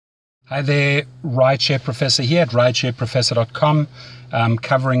Hi there, Rideshare Professor here at rideshareprofessor.com,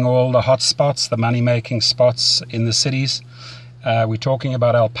 covering all the hot spots, the money-making spots in the cities. We're talking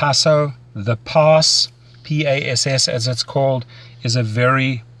about El Paso. The Pass, P-A-S-S as it's called, is a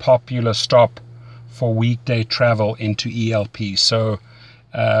very popular stop for weekday travel into ELP. So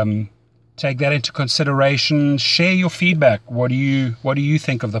take that into consideration. Share your feedback. What do you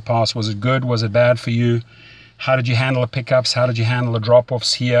think of the Pass? Was it good? Was it bad for you? How did you handle the pickups? How did you handle the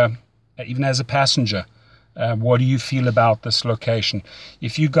drop-offs here? Even as a passenger, what do you feel about this location?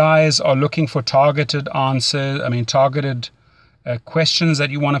 If you guys are looking for targeted answers, targeted questions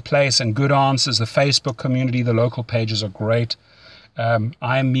that you want to place and good answers, the Facebook community, the local pages are great. I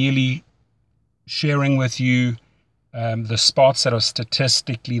am merely sharing with you the spots that are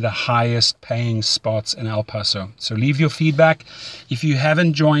statistically the highest paying spots in El Paso. So leave your feedback. If you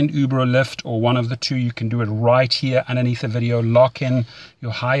haven't joined Uber or Lyft or one of the two, you can do it right here underneath the video. Lock in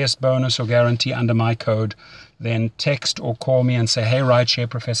your highest bonus or guarantee under my code. Then text or call me and say, hey, Rideshare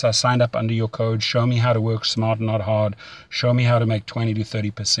Professor, I signed up under your code. Show me how to work smart, not hard. Show me how to make 20 to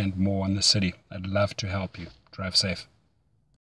 30% more in the city. I'd love to help you. Drive safe.